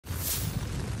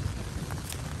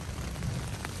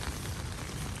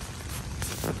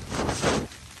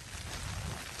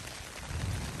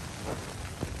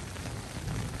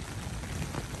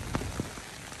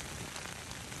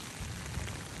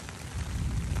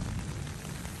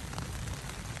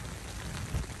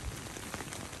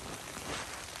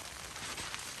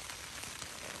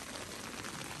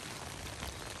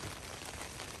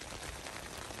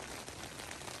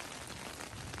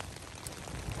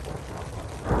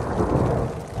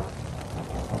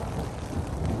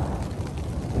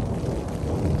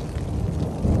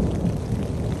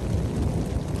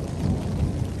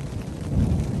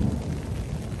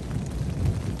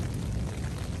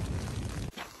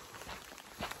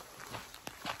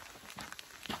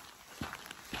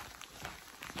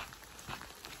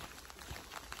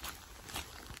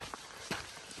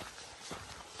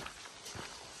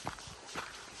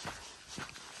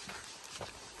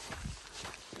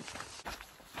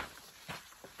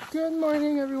Good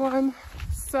morning, everyone.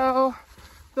 So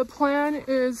the plan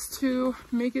is to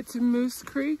make it to Moose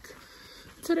Creek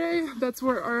today. That's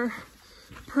where our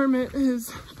permit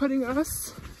is putting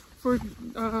us for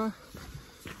the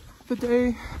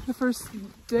first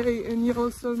day in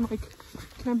Yellowstone, like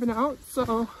camping out.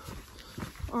 So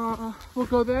we'll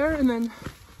go there, and then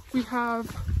we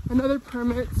have another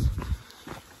permit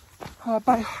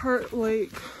by Heart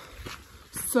Lake.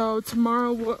 So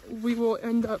tomorrow we will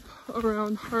end up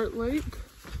around Heart Lake.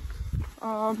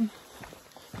 So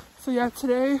yeah,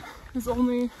 today is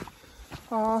only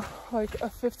like a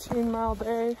 15-mile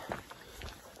day.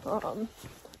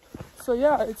 So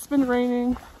yeah, it's been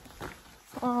raining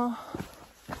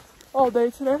all day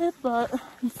today, but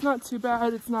it's not too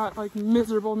bad. It's not like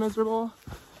miserable.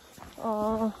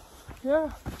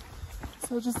 Yeah,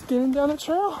 so just getting down the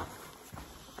trail.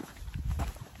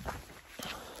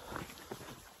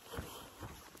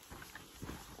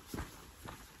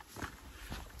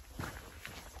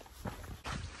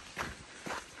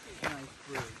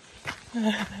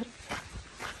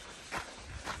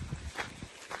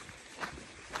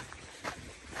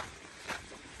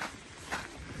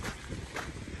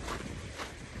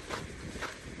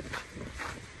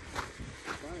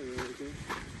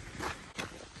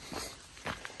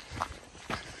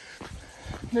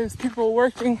 There's people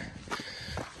working,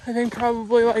 I think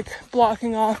probably like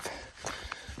blocking off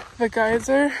the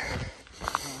geyser.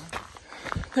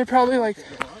 They're probably like,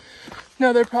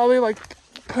 no, they're probably like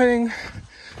putting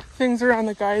things around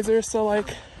the geyser so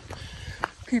like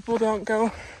people don't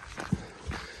go.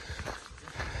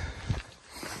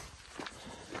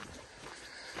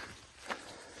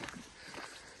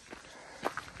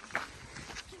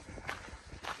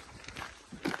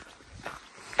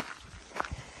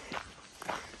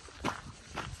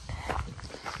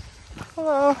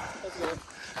 Hello.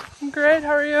 I'm great,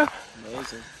 how are you?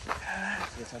 Amazing.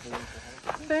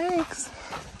 Thanks.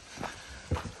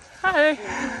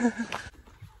 Hi.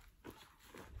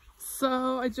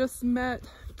 So I just met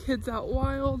Kids Out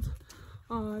Wild.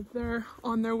 They're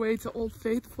on their way to Old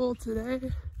Faithful today.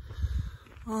 It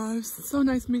was so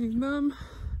nice meeting them.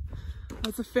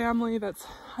 It's a family that's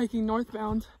hiking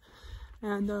northbound,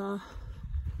 and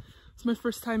it's my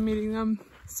first time meeting them.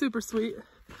 Super sweet.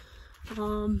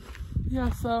 Yeah,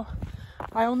 so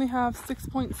I only have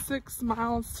 6.6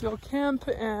 miles to camp,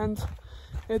 and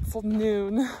it's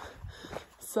noon.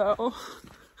 So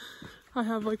I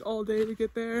have like all day to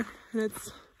get there, and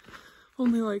it's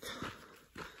only like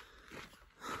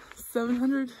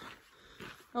 700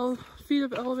 feet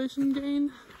of elevation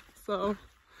gain, so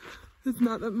it's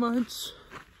not that much.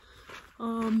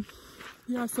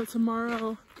 Yeah, so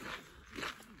tomorrow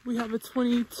we have a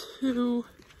 22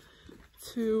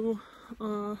 to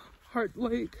Heart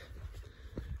Lake,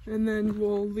 and then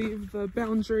we'll leave the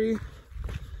boundary,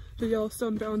 the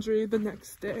Yellowstone boundary, the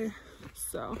next day.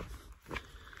 So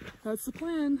that's the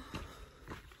plan.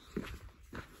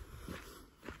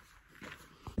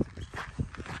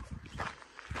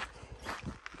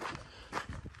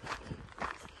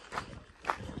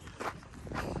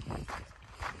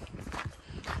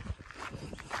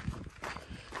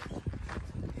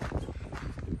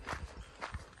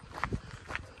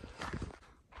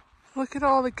 Look at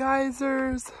all the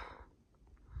geysers.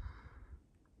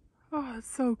 Oh,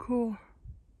 it's so cool.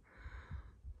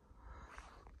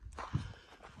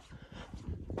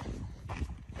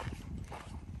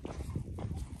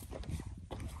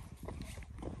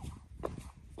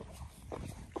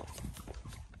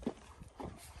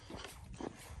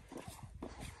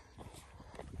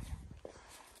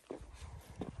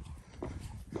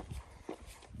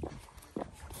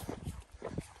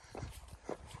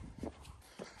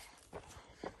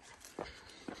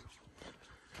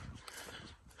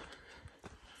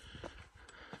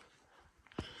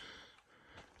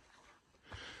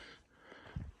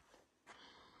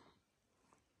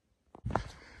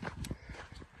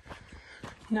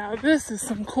 Now this is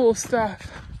some cool stuff.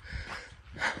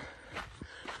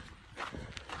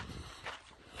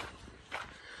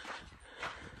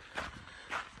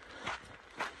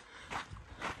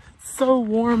 It's so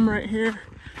warm right here.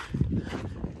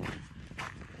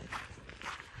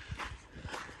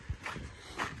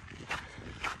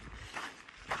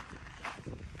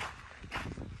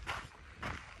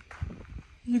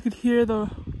 You could hear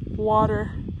the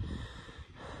water.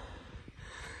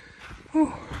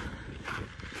 Whew.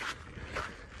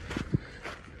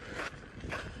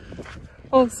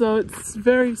 Also, it's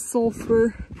very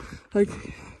sulfur, like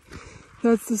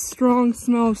that's the strong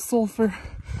smell of sulfur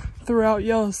throughout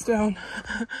Yellowstone.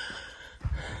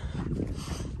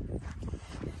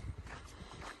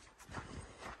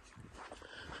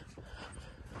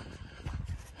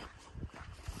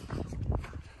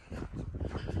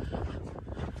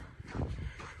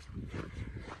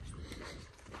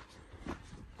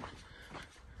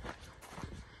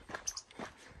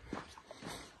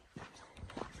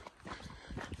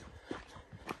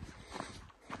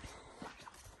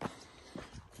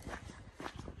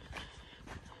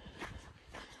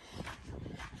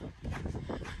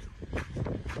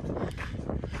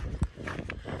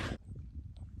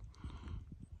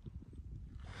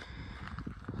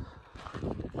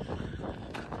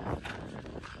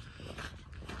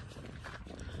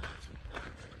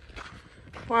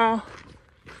 Wow.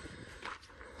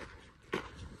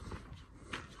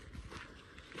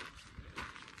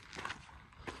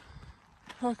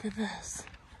 Look at this.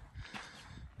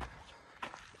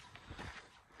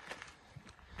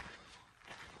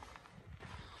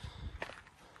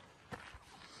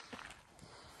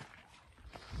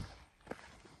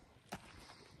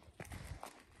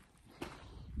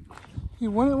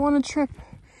 You wouldn't want to trip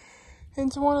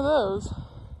into one of those.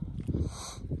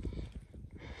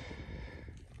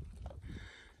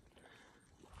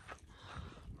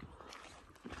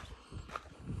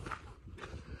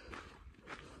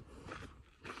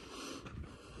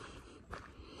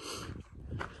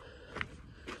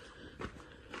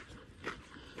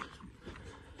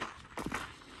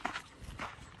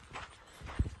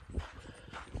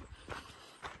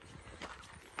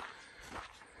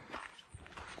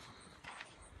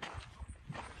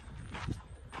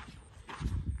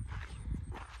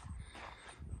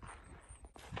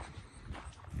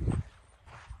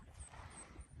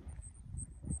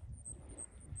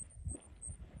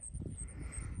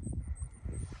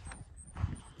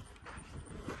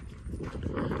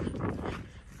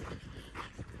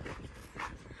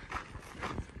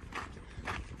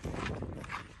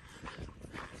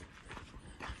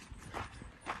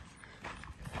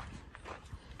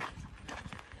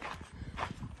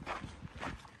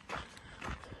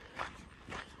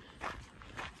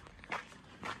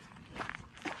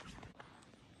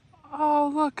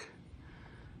 Oh, look.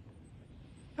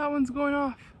 That one's going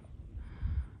off.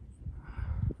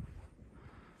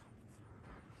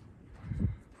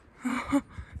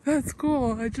 That's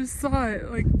cool. I just saw it,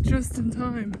 like, just in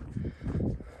time.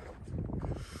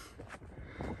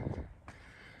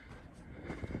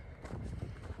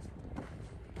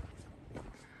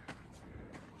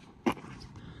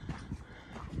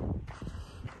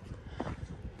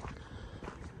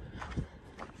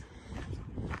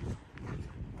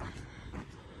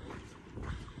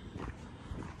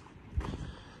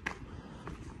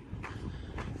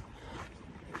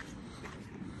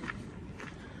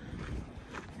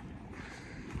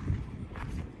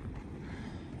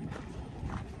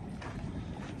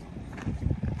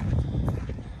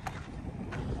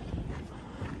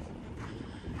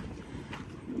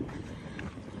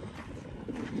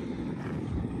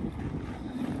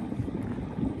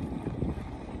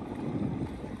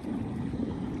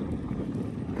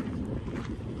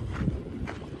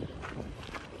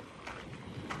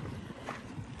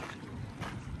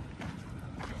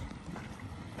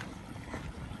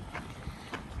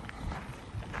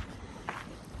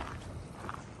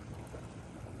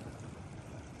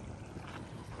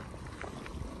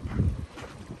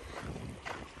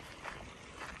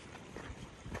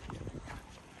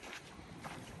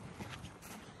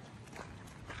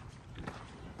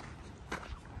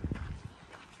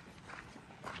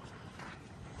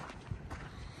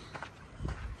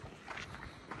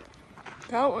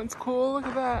 That one's cool. Look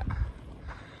at that.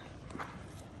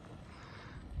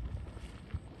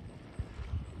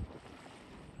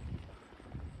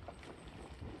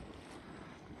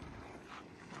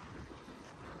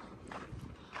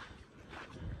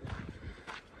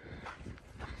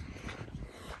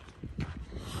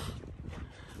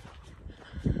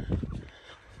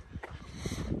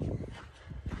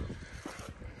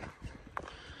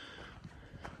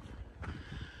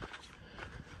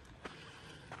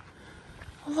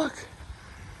 Look.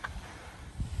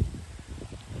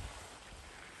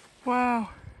 Wow.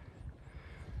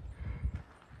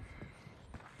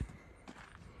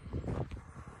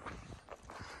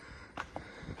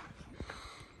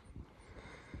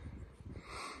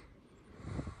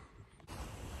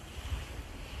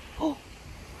 Oh,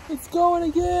 it's going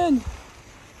again.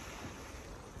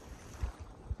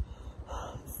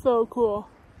 So cool.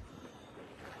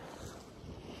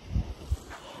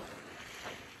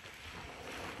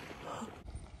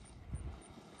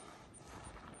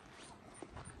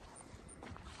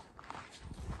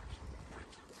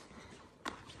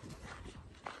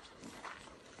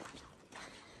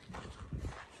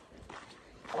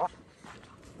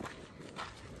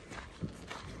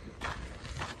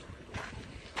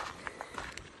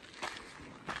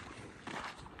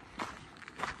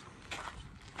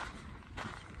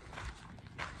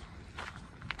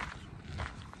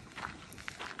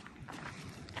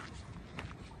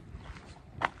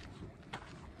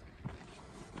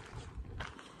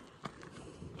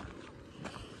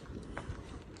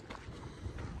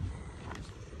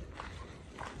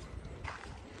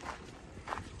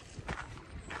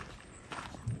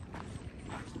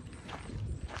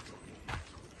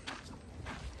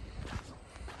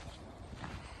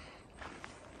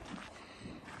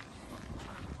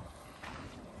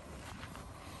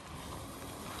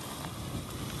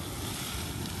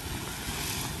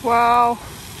 Wow.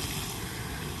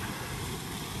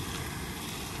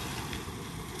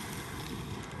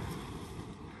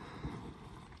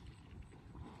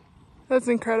 That's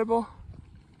incredible.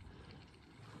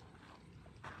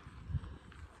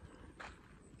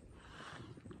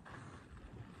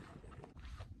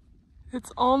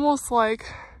 It's almost like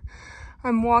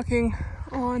I'm walking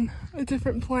on a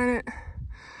different planet.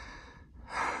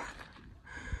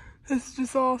 This is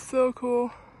just all so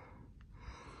cool.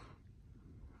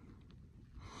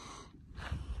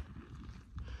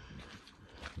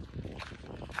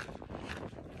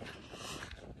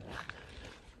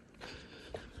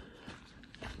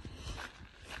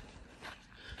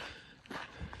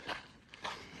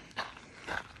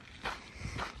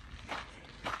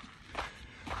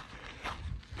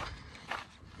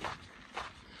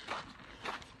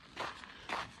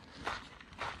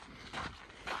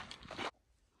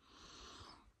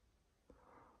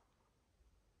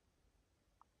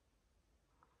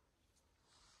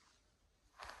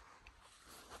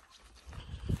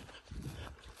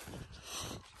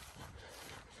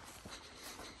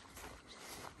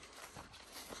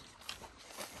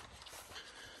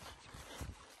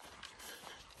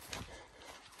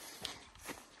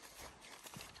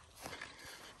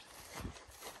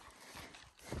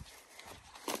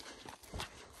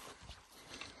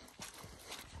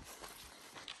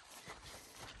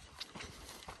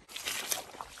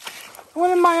 What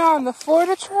am I on, the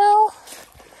Florida Trail?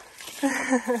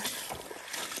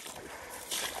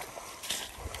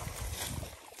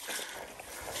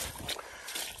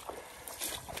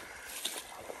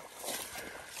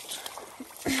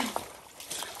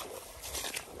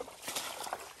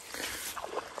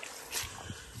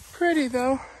 Pretty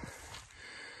though.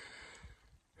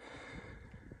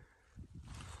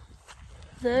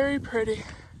 Very pretty.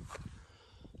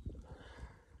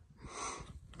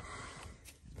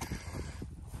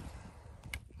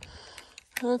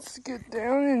 Let's get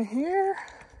down in here.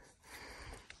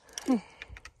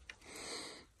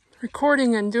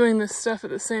 Recording and doing this stuff at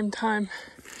the same time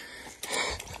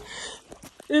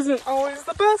isn't always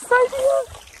the best idea.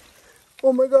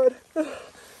 Oh my god.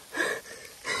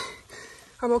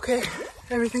 I'm okay.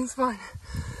 Everything's fine.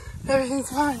 Everything's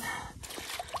fine.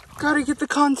 Gotta get the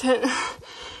content.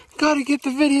 Gotta get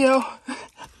the video.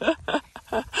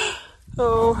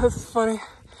 Oh, this is funny.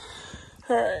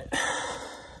 Alright.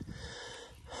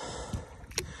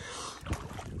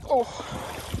 Oh.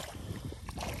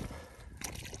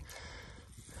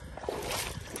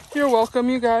 You're welcome,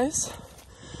 you guys.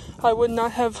 I would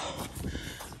not have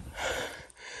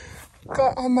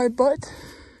got on my butt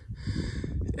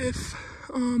if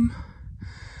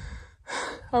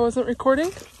I wasn't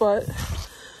recording, but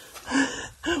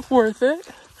worth it.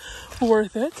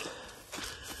 Worth it.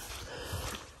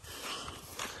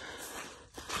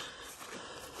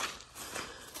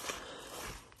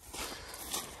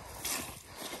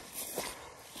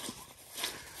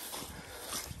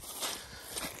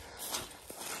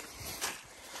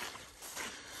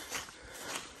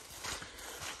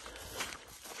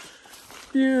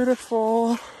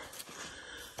 Beautiful.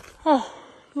 Oh,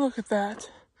 look at that.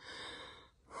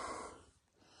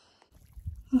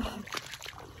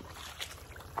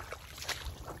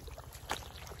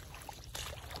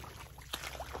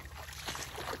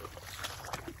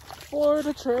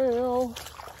 Florida Trail.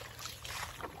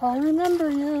 I remember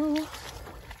you.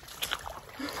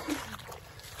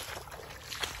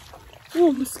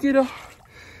 Ooh, mosquito.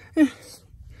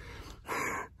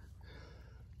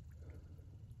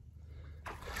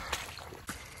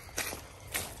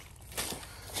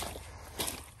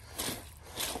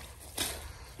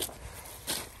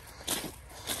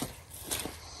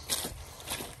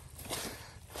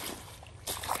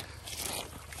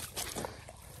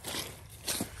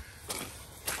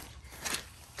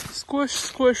 Squish,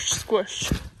 squish,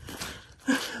 squish.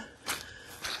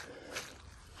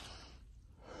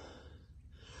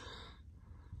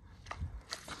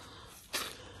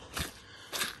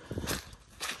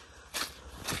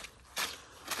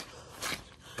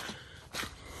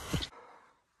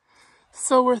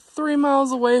 So we're 3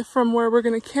 miles away from where we're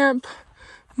gonna camp,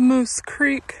 Moose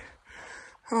Creek.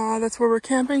 That's where we're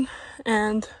camping,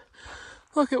 and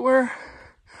look at where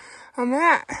I'm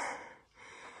at.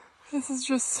 This is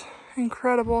just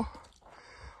incredible.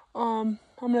 I'm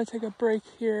gonna take a break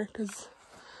here because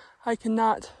I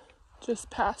cannot just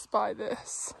pass by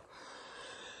this.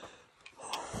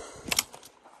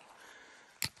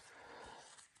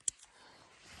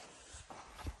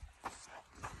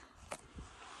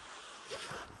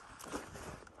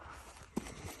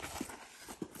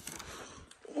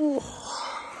 Ooh.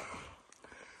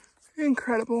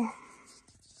 Incredible.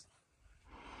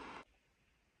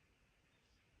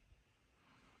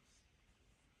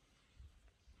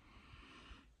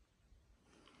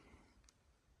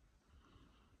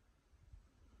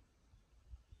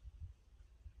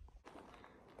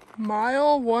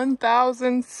 Mile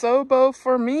 1000 SOBO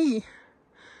for me.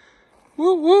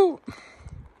 Woo woo.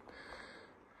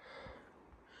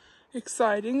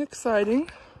 Exciting, exciting.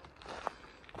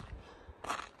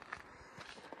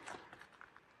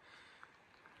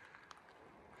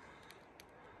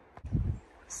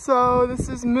 So this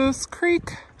is Moose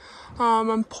Creek.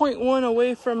 I'm 0.1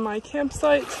 away from my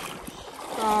campsite.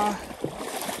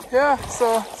 Yeah,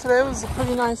 so today was a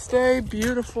pretty nice day,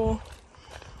 beautiful.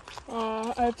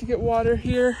 I have to get water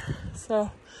here,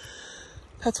 so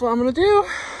that's what I'm gonna do.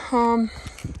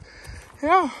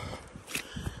 Yeah.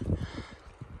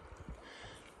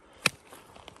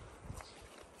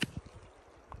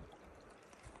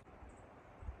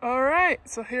 All right,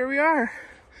 so here we are.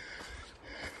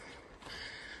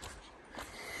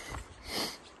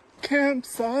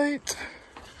 Campsite.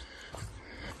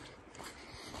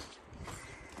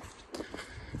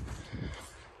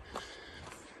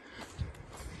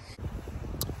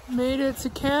 Made it to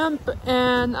camp,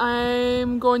 and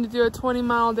I'm going to do a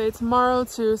 20-mile day tomorrow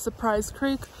to Surprise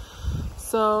Creek.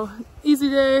 So easy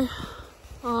day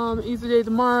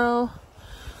tomorrow,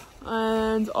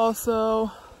 and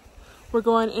also we're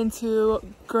going into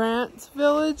Grant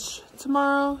Village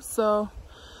tomorrow, so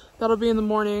that'll be in the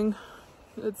morning.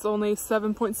 It's only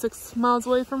 7.6 miles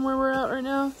away from where we're at right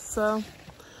now, so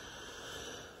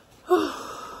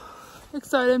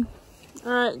excited.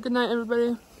 All right, good night,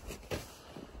 everybody.